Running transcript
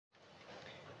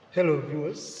Hello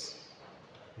viewers,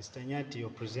 Mr. Nyati, your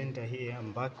presenter here.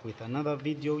 I'm back with another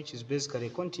video which is basically a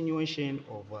continuation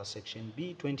of section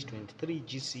B 2023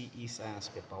 GCE Science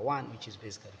Paper 1, which is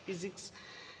basically physics,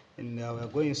 and we're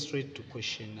going straight to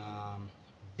question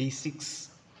B6.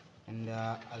 And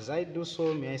as I do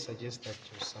so, may I suggest that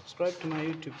you subscribe to my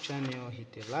YouTube channel,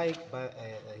 hit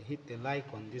the like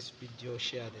on this video,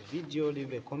 share the video,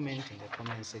 leave a comment in the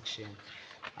comment section,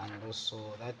 and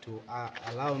also that will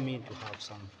allow me to have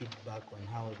some feedback on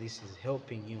how this is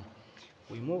helping you.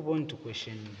 We move on to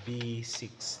question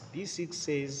B6. B6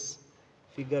 says,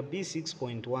 figure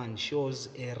B6.1 shows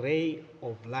a ray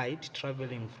of light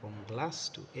traveling from glass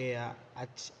to air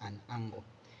at an angle.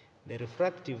 The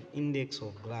refractive index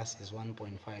of glass is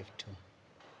 1.52.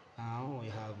 Now we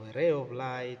have a ray of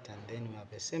light, and then we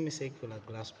have a semicircular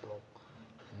glass block,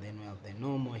 and then we have the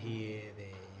normal here, the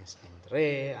incident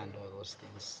ray, and all those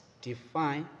things.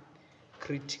 Define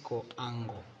critical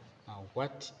angle. Now,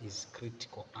 what is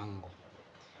critical angle?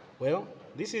 Well,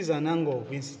 this is an angle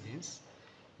of incidence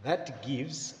that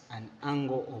gives an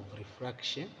angle of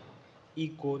refraction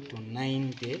equal to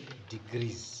 90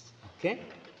 degrees. Okay?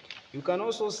 You can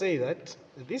also say that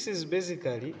this is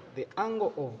basically the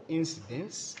angle of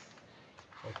incidence,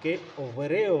 okay, of a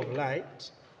ray of light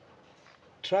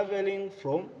traveling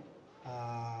from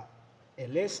a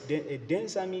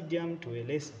denser medium to a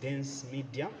less dense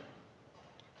medium,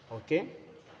 okay,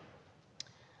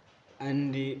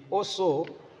 and also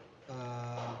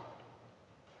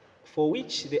for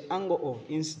which the angle of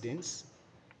incidence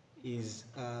is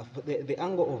the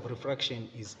angle of refraction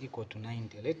is equal to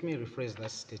 90. Let me rephrase that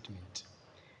statement.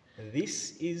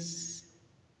 This is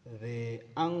the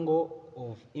angle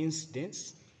of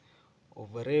incidence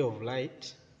of a ray of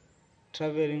light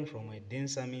traveling from a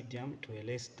denser medium to a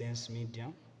less dense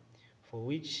medium, for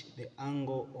which the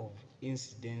angle of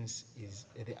incidence is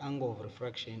the angle of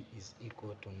refraction is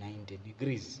equal to 90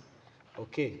 degrees.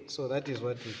 Okay, so that is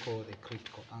what we call the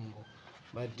critical angle.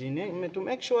 But to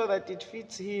make sure that it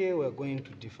fits here, we're going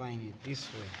to define it this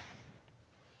way.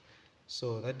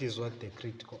 So that is what the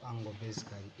critical angle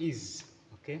basically is.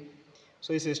 Okay,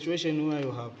 so it's a situation where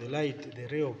you have the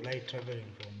ray of light traveling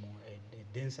from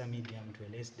a denser medium to a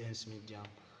less dense medium,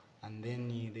 and then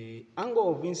the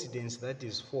angle of incidence that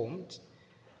is formed,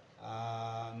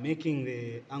 making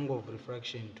the angle of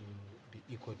refraction to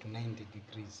be equal to 90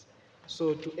 degrees.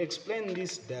 So to explain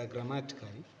this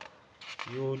diagrammatically,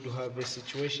 you would have a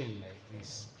situation like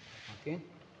this. Okay,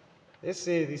 let's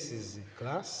say this is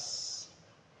glass,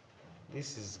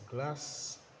 this is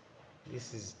glass,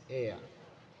 this is air,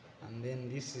 and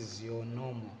then this is your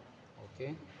normal.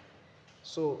 Okay,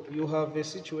 so you have a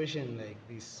situation like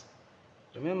this.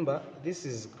 Remember, this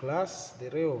is glass, the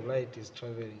ray of light is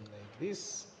traveling like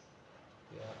this.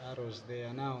 There are arrows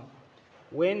there. Now,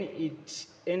 when it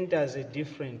enters a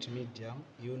different medium,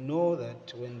 you know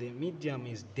that when the medium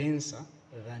is denser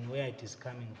than where it is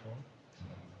coming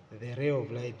from, the ray of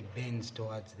light bends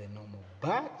towards the normal.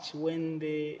 But when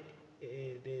the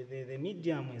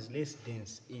medium is less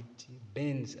dense, it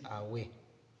bends away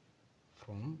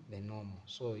from the normal.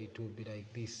 So it will be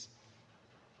like this.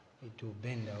 It will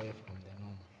bend away from the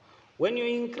normal. When you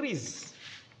increase,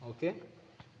 okay,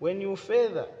 when you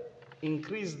further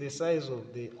increase the size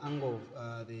of the angle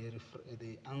of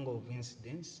the angle of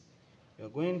incidence, you're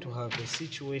going to have a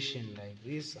situation like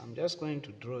this. I'm just going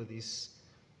to draw this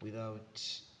without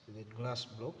the glass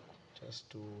block, just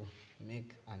to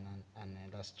make an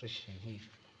illustration here.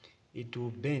 It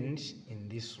will bend in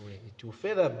this way. It will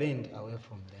further bend away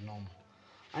from the normal.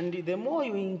 And the more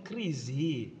you increase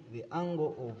here the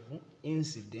angle of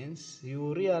incidence, you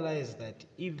will realize that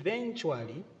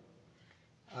eventually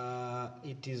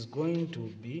it is going to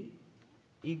be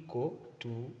equal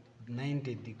to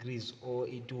 90 degrees, or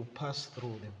it will pass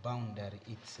through the boundary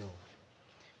itself.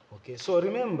 Okay, so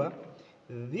remember,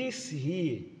 this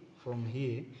here, from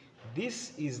here,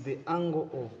 this is the angle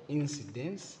of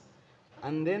incidence,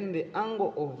 and then the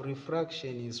angle of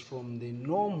refraction is from the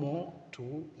normal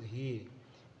to here,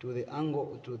 to the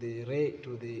angle, to the ray,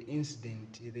 to the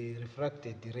incident, the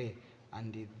refracted ray,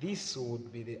 and this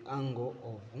would be the angle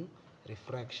of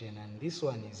refraction, and this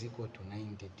one is equal to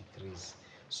 90 degrees.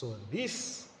 So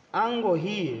this angle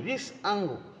here, this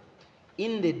angle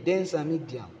in the denser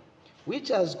medium, which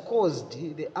has caused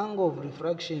the angle of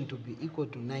refraction to be equal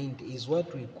to 90, is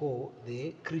what we call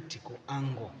the critical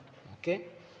angle. Okay,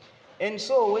 and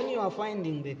so when you are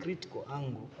finding the critical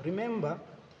angle, remember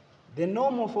the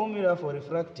normal formula for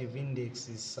refractive index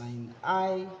is sine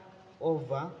I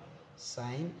over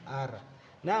sine R.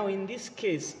 Now in this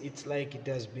case, it's like it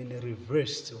has been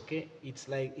reversed. Okay, it's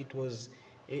like it was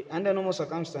under normal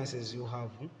circumstances, you have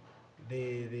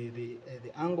the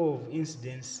angle of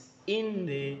incidence in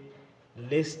the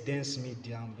less dense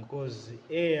medium, because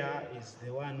air is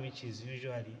the one which is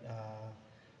usually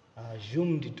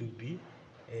assumed to be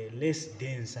less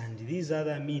dense, and these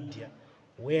other media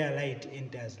where light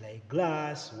enters, like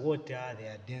glass, water, they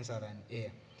are denser than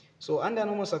air. So under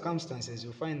normal circumstances,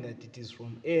 you find that it is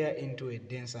from air into a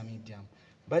denser medium.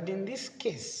 But in this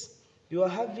case, you are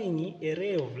having a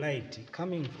ray of light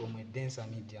coming from a denser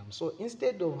medium. So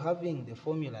instead of having the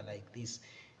formula like this,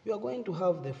 you are going to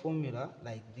have the formula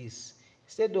like this.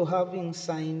 Instead of having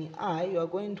sine I, you are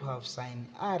going to have sine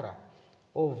R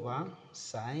over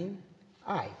sine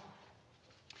I.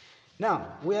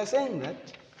 Now, we are saying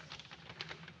that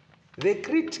the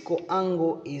critical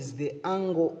angle is the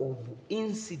angle of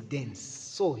incidence.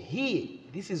 So here,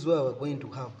 this is where we're going to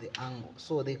have the angle.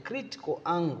 So the critical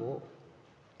angle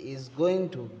is going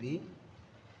to be,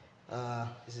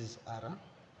 this is R,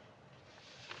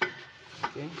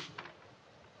 okay.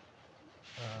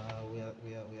 We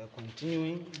are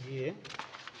continuing here.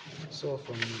 So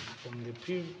from the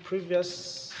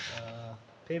previous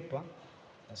paper,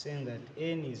 I'm saying that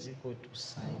n is equal to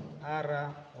sine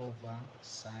R over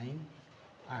sine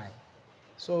I.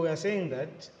 So we are saying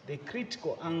that the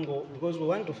critical angle, because we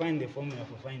want to find the formula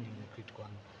for finding the critical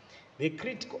angle. The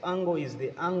critical angle is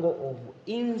the angle of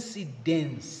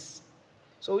incidence.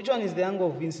 So which one is the angle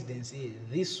of incidence here?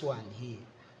 This one here.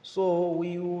 So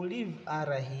we will leave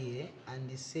R here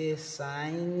and say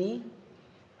sine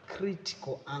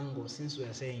critical angle, since we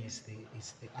are saying it's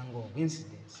the angle of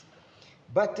incidence.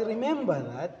 But remember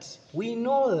that we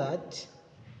know that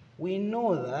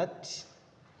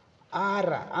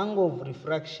R, angle of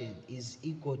refraction, is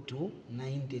equal to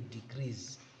 90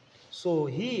 degrees. So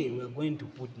here we are going to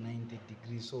put 90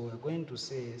 degrees. So we are going to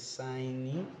say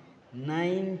sine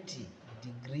 90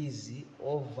 degrees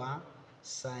over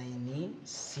sine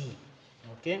C.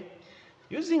 Okay?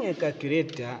 Using a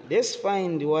calculator, let's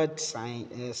find what sine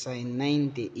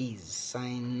 90 is.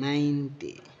 Sine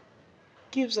 90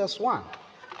 gives us 1.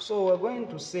 So we're going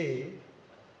to say,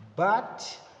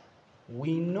 but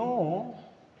we know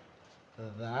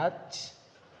that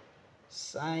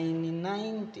sine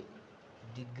 90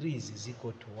 degrees is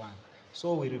equal to 1.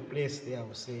 So we replace there,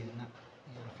 we say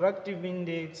refractive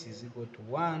index is equal to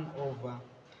 1 over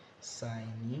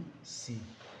sine C.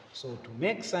 So to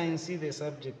make sine C the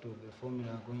subject of the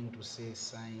formula, I'm going to say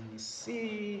sine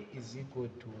C is equal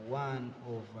to 1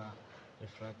 over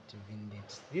refractive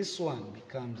index. This one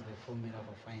becomes the formula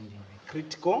for finding the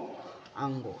critical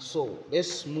angle. So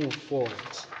let's move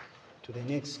forward to the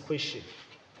next question.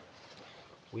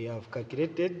 We have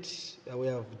calculated, we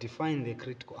have defined the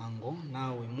critical angle.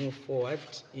 Now we move forward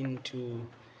into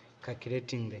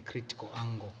calculating the critical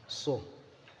angle. So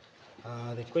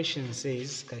the question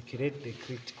says calculate the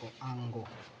critical angle.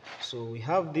 So we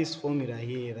have this formula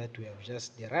here that we have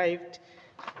just derived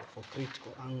for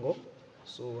critical angle.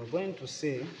 So we're going to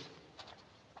say,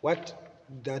 what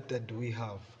data do we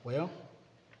have? Well,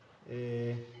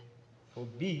 for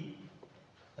B,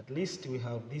 at least we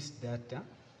have this data.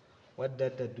 What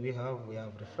data do we have? We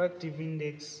have refractive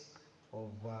index of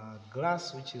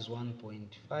glass, which is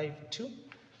 1.52.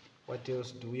 What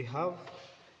else do we have?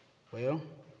 Well,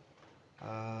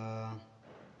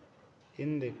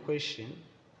 in the question,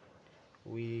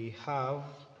 we have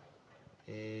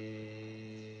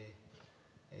a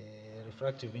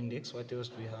refractive index. What else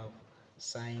do we have?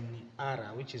 Sine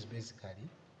R, which is basically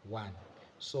 1.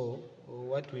 So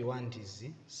what we want is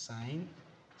sine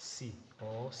C,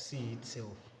 or C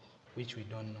itself, which we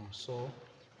don't know. So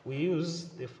we use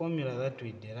the formula that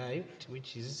we derived,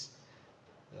 which is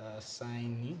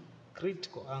sine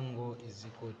critical angle is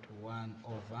equal to 1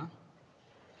 over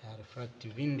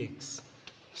refractive index.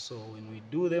 So when we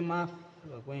do the math,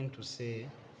 we're going to say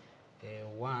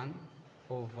 1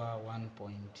 over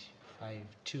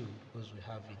 1.52, because we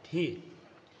have it here.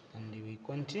 And we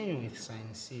continue with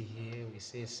sine C here. We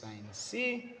say sine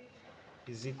C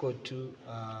is equal to,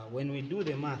 when we do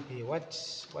the math here, what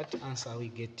answer are we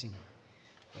getting?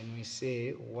 When we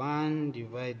say 1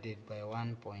 divided by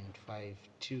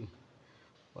 1.52,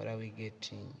 what are we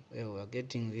getting? Well, we're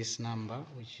getting this number,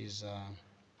 which is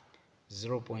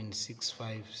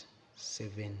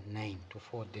 0.6579 to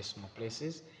 4 decimal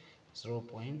places.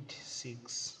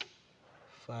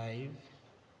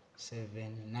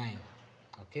 0.6579.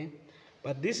 Okay,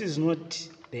 but this is not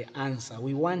the answer.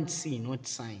 We want C, not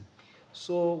sine.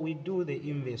 So we do the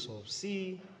inverse of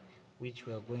C, which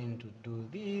we are going to do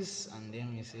this, and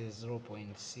then we say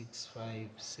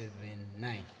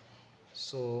 0.6579.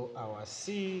 So our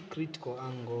C critical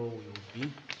angle will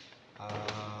be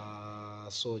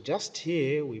So just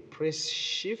here we press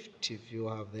shift. If you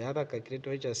have the other calculator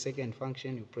which has second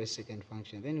function, you press second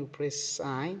function, then you press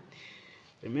sign.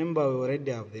 Remember, we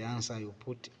already have the answer. You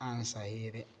put answer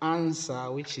here, the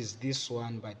answer which is this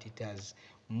one, but it has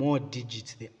more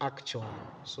digits, the actual one.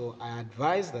 So I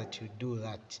advise that you do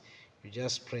that. You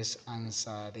just press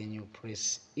answer, then you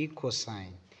press equal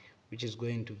sign, which is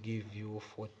going to give you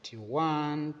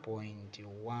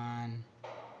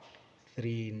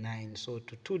 41.139. So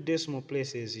to 2 decimal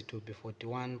places it will be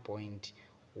 41.14.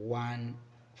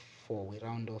 We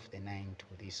round off the 9 to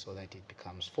this so that it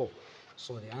becomes 4.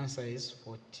 So the answer is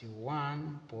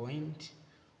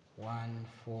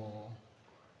 41.14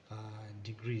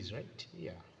 degrees, right?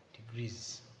 Yeah,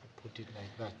 degrees. Put it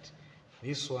like that.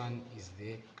 This one is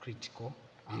the critical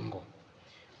angle.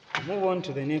 Move on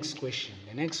to the next question.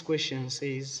 The next question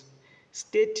says,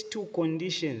 state 2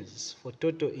 conditions for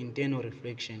total internal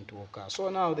reflection to occur. So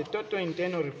now the total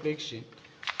internal reflection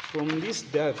from this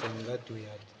diagram that we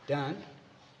had done,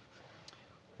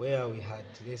 where we had,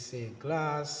 let's say,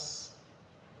 glass,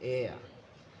 air,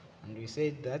 and we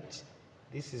said that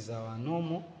this is our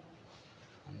normal,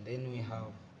 and then we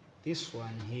have this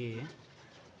one here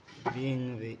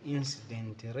being the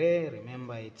incident ray.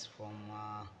 Remember, it's from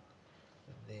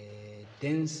the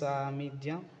denser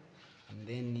medium, and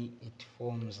then it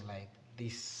forms like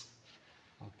this.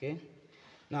 Okay,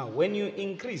 now when you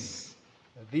increase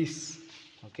this,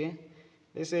 okay,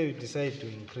 let's say you decide to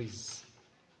increase,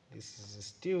 this is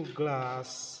still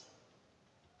glass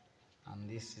and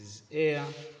this is air.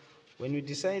 When you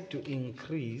decide to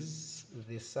increase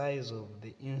the size of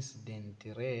the incident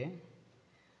ray,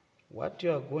 what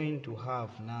you are going to have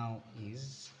now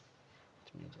is,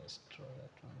 let me just draw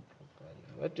that one properly.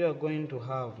 What you are going to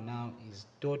have now is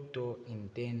total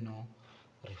internal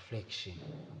reflection.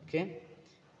 Okay,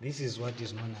 this is what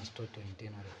is known as total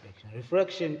internal reflection.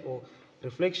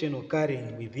 Reflection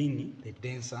occurring within the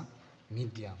denser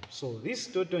medium. So this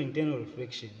total internal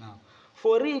reflection now,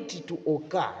 for it to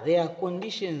occur, there are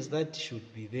conditions that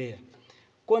should be there.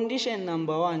 Condition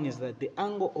number 1 is that the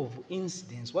angle of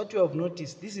incidence, what you have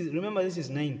noticed, this is, remember, this is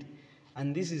 90,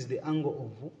 and this is the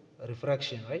angle of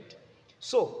refraction, right?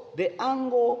 So the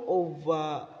angle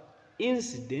of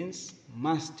incidence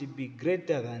must be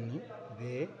greater than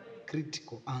the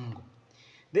critical angle.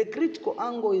 The critical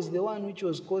angle is the one which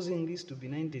was causing this to be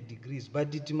 90 degrees,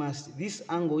 but it must, this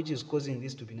angle which is causing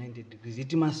this to be 90 degrees,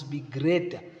 it must be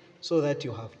greater so that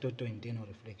you have total internal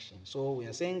reflection. So we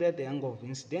are saying that the angle of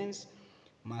incidence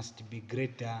must be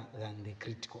greater than the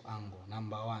critical angle,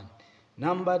 number 1.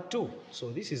 Number 2,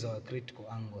 so this is our critical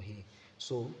angle here.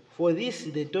 So for this,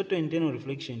 the total internal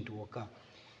reflection to occur,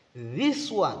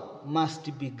 this one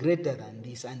must be greater than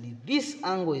this, and this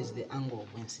angle is the angle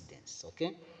of incidence,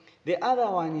 okay? The other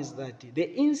one is that the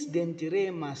incident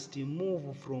ray must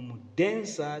move from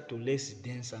denser to less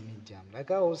denser medium.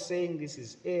 Like I was saying, this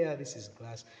is air, this is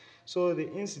glass. So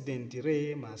the incident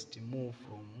ray must move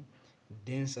from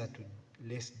denser to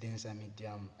less denser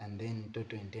medium, and then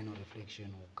total internal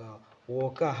reflection will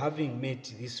occur having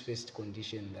met this first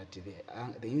condition, that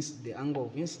the angle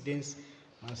of incidence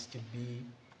must be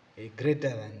greater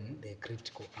than the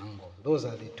critical angle. Those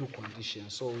are the 2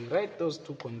 conditions. So we write those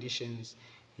 2 conditions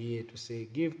here to say,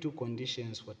 give 2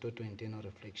 conditions for total internal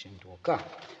reflection to occur.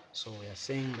 So we are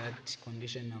saying that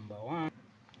condition number 1.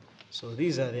 So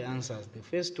these are the answers. The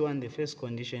first one, the first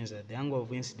condition is that the angle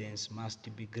of incidence must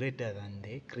be greater than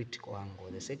the critical angle.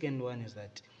 The second one is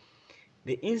that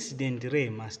the incident ray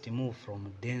must move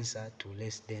from denser to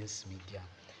less dense medium.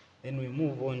 Then we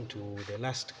move on to the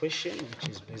last question, which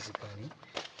is basically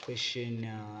question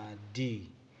D.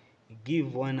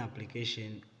 Give one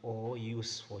application or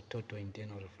use for total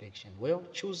internal reflection. Well,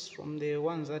 choose from the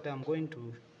ones that I'm going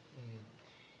to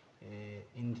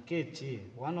indicate here.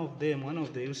 One of the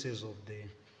uses of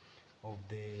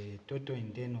the total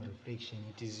internal reflection,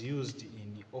 it is used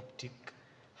in optic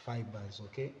fibers,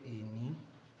 okay? In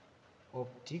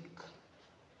optic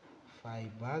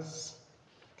fibers,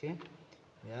 okay?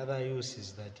 The other use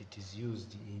is that it is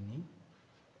used in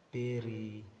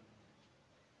periscopes.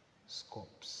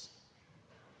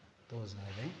 Those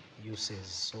are the uses.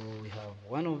 So we have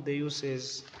one of the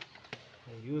uses,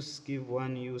 give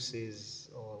one uses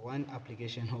or one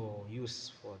application or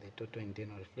use for the total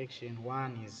internal reflection.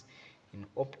 One is in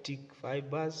optic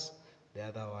fibers, the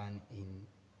other one in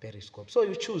periscope. So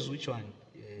you choose which one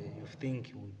you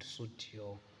think would suit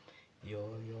your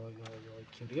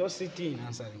curiosity in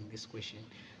answering this question.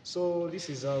 So this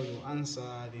is how you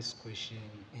answer this question,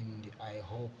 and I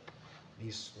hope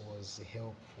this was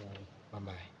helpful. Bye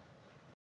bye.